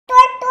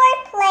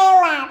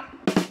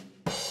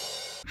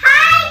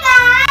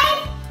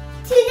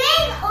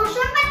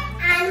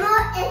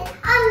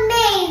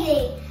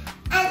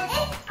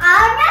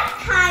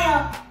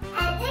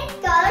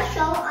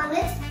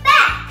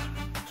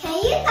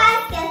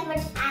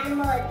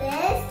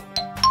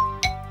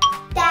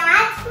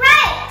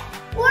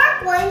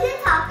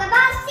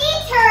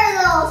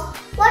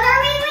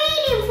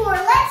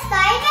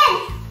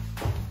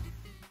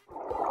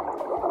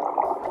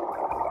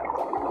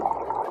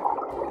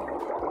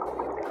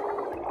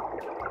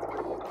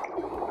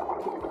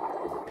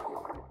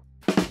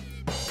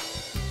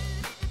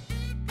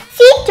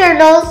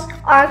turtles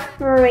are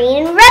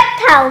marine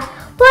reptiles.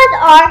 What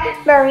are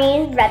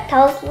marine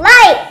reptiles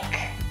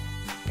like?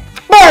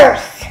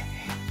 First,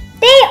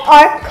 they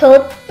are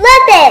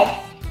cold-blooded.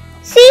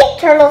 Sea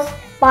turtles'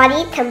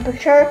 body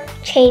temperature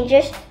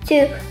changes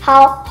to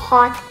how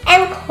hot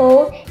and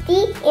cold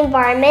the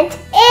environment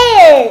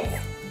is.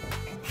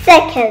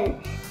 Second,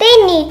 they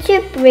need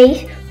to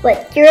breathe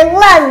with their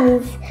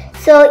lungs.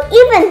 So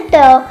even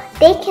though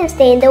they can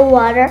stay in the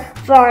water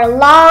for a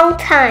long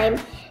time,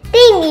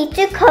 they need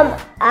to come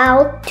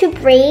out to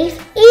breathe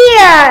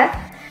air.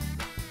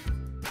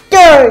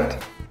 Third,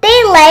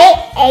 they lay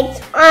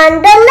eggs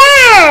on the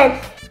land.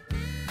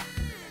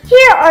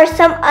 Here are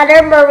some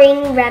other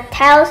marine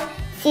reptiles,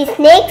 sea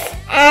snakes,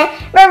 and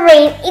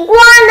marine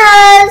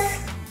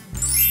iguanas.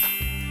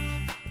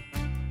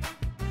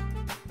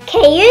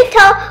 Can you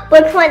tell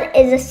which one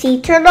is a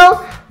sea turtle,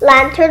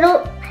 land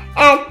turtle,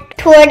 and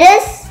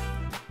tortoise?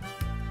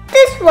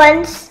 This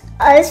one's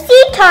a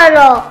sea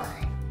turtle.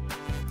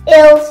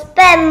 It'll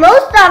spend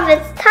most of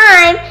its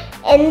time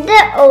in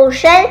the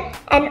ocean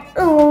and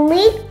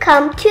only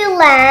come to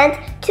land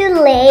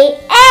to lay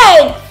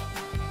eggs.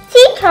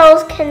 Sea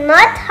turtles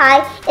cannot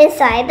hide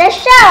inside the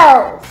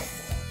shells.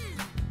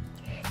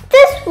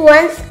 This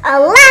one's a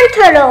land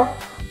turtle.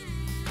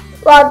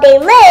 While they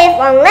live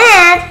on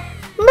land,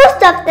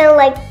 most of them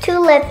like to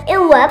live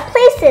in wet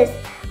places,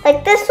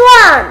 like the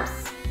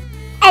swamps.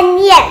 And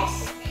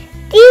yes,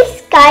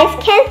 these guys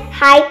can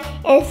hide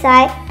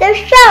inside the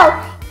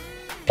shell.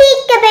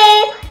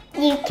 Peekaboo,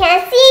 you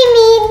can't see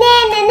me,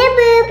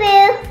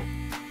 na-na-na-boo-boo.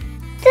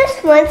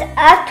 This one's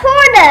a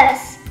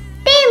tortoise.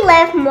 They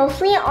live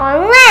mostly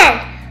on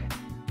land.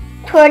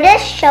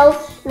 Tortoise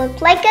shells look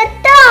like a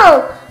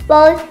dome,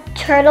 while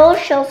turtle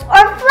shells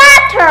are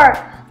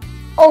flatter.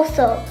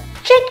 Also,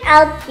 check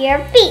out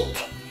their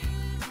feet.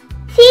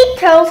 Sea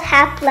turtles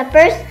have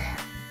flippers.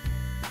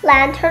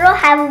 Land turtles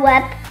have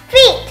webbed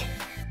feet.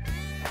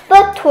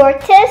 But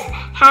tortoises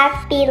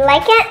have feet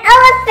like an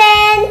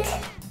elephant.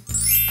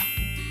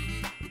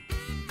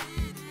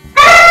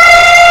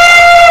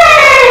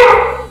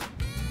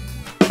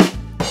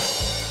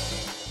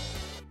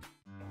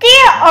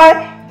 There are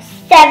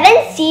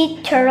 7 sea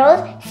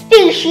turtle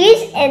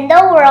species in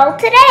the world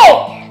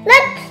today.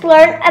 Let's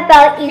learn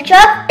about each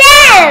of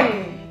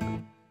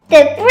them.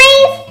 The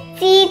green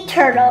sea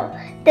turtle.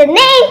 The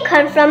name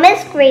comes from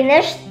its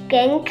greenish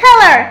skin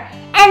color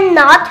and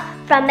not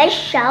from its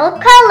shell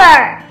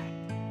color.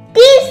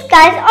 These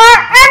guys are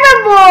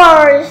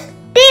herbivores.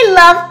 They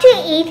love to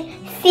eat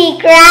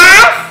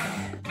seagrass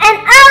and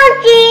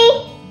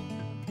algae.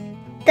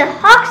 The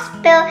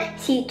Hawksbill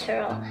sea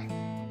turtle.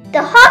 The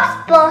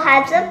hawksbill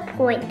has a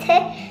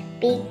pointed,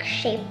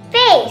 beak-shaped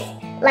face,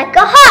 like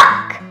a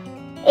hawk.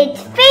 Its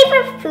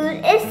favorite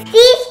food is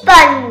sea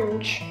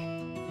sponge.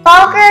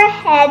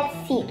 Loggerhead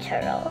sea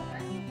turtle.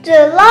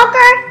 The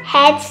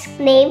loggerhead's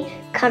name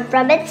comes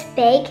from its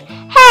big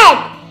head.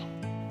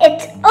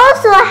 It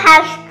also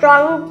has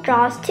strong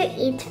jaws to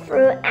eat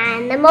through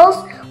animals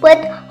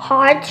with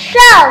hard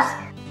shells,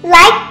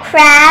 like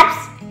crabs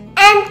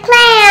and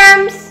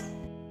clams.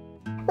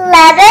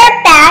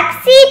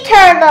 Leatherback sea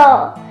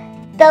turtle.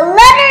 The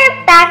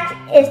leatherback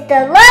is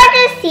the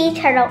largest sea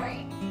turtle.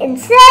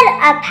 Instead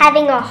of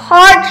having a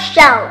hard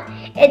shell,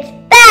 its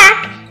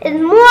back is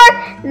more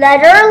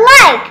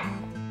leather-like.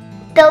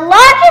 The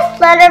largest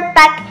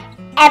leatherback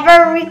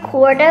ever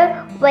recorded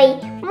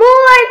weighed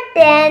more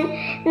than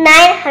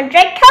 900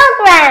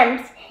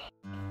 kilograms.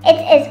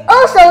 It is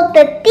also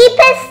the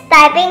deepest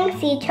diving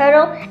sea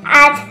turtle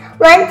at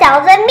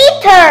 1,000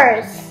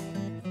 meters.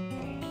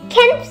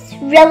 Kemp's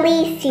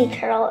Riley sea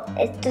turtle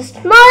is the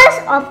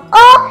smallest of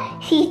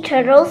all sea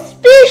turtle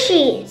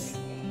species.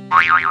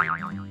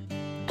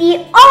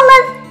 The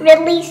olive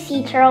Ridley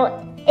sea turtle,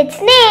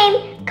 its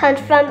name comes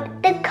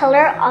from the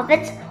color of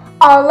its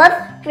olive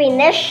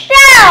greenish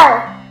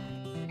shell.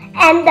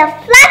 And the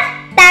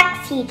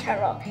flatback sea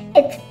turtle,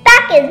 its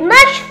back is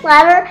much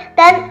flatter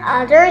than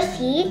other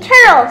sea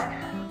turtles.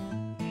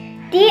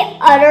 The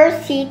other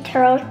sea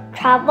turtles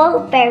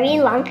travel very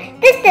long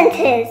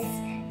distances.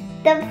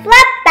 The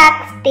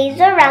flatback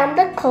stays around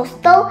the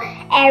coastal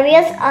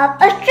areas of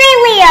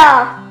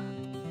Australia.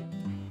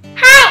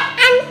 Hi,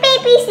 I'm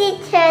Baby Sea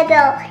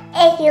Turtle.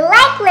 If you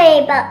like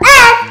learning about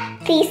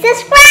us, please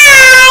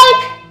subscribe.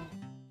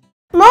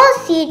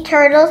 Most sea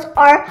turtles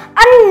are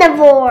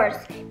omnivores,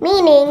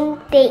 meaning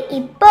they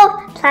eat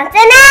both plants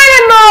and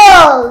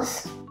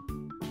animals.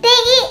 They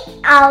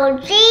eat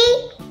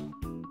algae,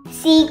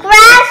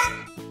 seagrass,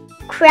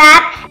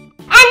 crab,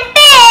 and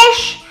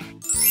fish.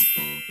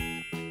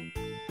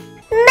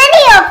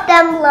 Many of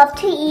them love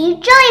to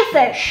eat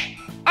jellyfish,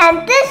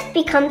 and this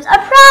becomes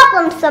a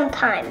problem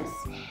sometimes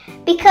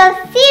because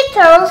sea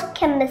turtles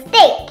can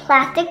mistake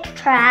plastic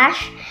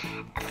trash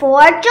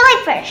for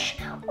jellyfish.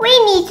 We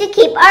need to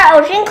keep our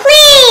ocean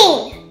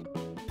clean!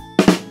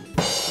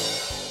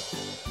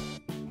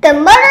 The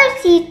mother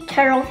sea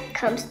turtle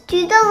comes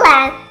to the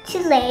land to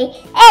lay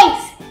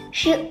eggs.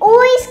 She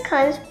always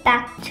comes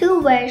back to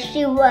where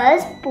she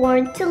was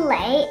born to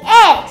lay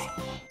eggs.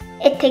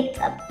 It takes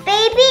a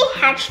baby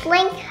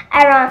hatchling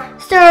around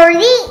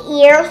 30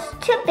 years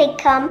to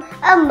become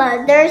a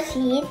mother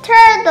sea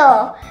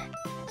turtle.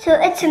 So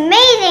it's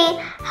amazing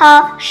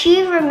how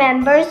she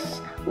remembers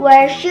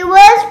where she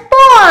was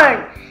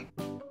born.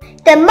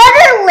 The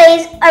mother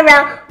lays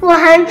around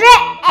 100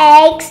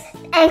 eggs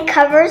and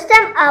covers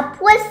them up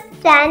with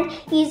sand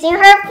using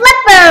her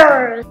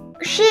flippers.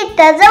 She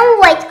doesn't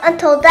wait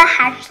until the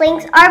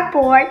hatchlings are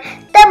born.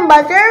 The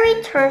mother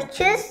returns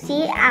to the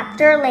sea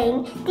after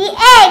laying the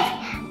eggs.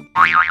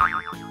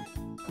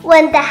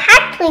 When the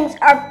hatchlings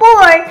are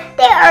born,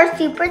 they are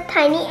super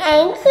tiny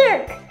and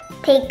cute.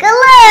 Take a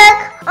look.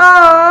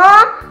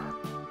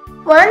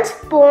 Aww. Once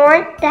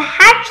born, the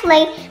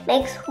hatchling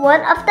makes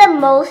one of the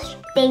most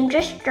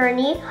dangerous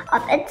journeys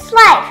of its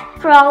life,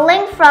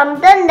 crawling from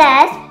the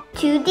nest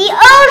to the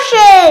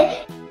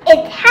ocean.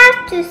 It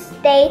has to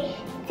stay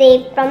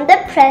safe from the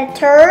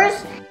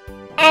predators,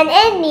 and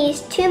it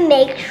needs to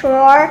make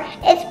sure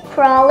it's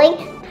crawling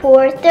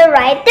towards the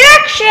right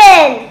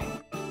direction.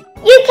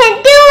 You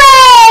can do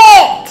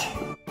it!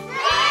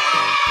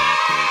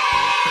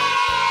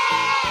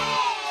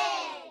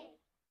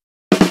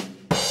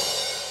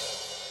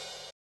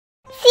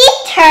 Sea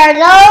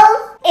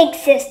turtles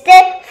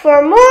existed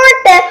for more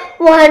than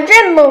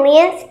 100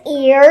 million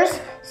years,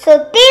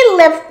 so they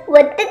lived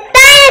with the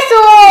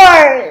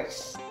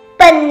dinosaurs.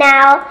 But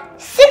now,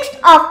 6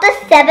 of the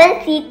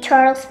 7 sea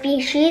turtle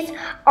species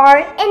are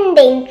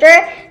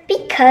endangered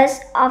because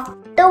of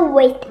the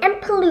waste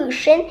and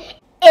pollution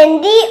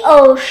in the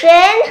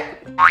ocean.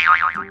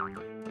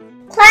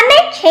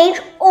 Climate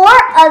change or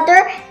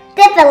other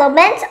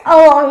developments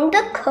along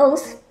the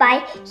coast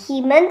by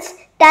humans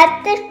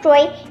that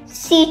destroy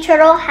sea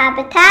turtle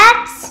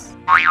habitats.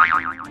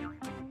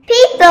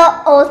 People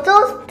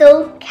also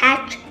still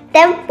catch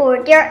them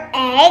for their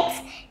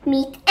eggs,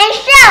 meat, and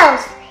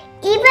shells,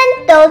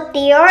 even though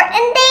they are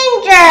in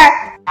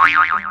danger.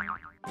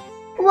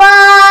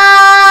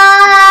 What?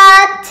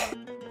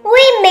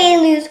 We may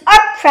lose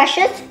our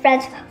precious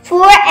friends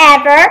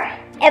forever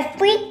if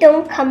we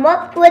don't come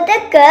up with a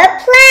good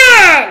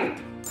plan.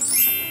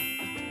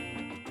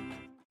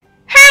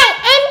 Hi,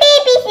 I'm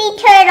Baby Sea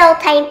Turtle.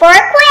 Time for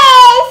a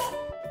quiz.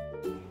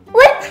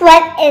 Which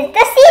one is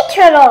the sea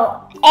turtle?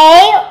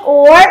 A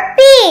or B?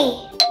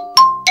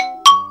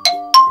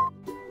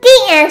 The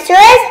answer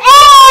is A.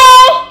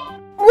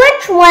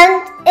 Which one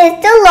is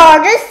the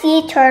largest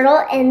sea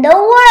turtle in the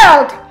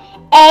world?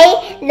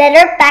 A.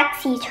 Leatherback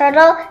Sea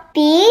Turtle.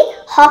 B.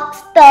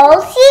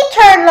 Hawksbill Sea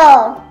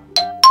Turtle.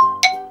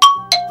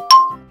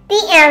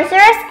 The answer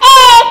is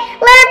A.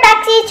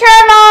 Leatherback Sea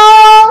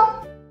Turtle.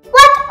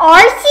 What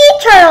are sea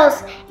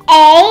turtles?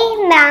 A.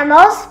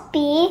 Mammals.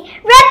 B.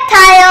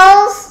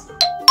 Reptiles.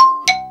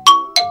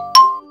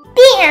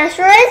 The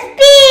answer is B.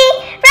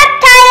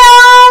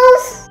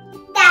 Reptiles.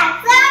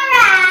 That's a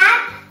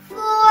wrap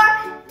for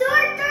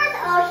Turtles,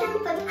 Ocean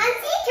Food, and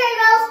Sea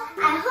Turtles.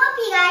 I hope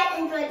you guys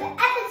enjoyed the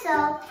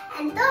episode,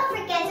 and don't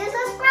forget to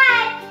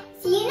subscribe.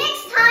 See you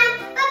next time.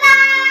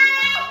 Bye-bye.